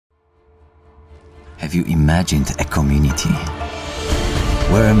Have you imagined a community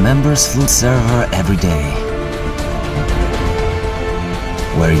where members flood server every day,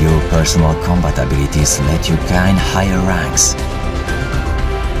 where your personal combat abilities let you gain higher ranks,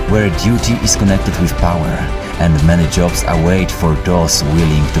 where duty is connected with power and many jobs await for those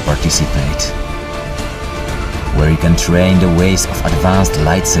willing to participate, where you can train the ways of advanced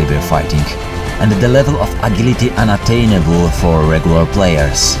lightsaber fighting and the level of agility unattainable for regular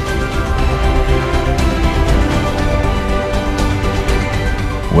players,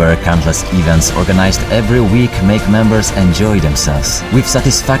 where countless events organized every week make members enjoy themselves with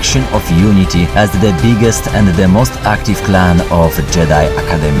satisfaction of unity as the biggest and the most active clan of Jedi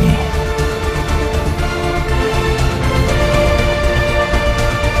Academy.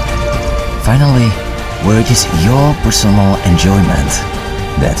 Finally, where it is your personal enjoyment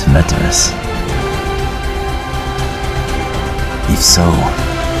that matters. If so,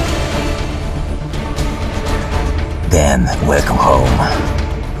 then welcome home.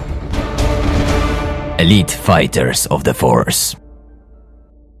 Elite Fighters of the Force.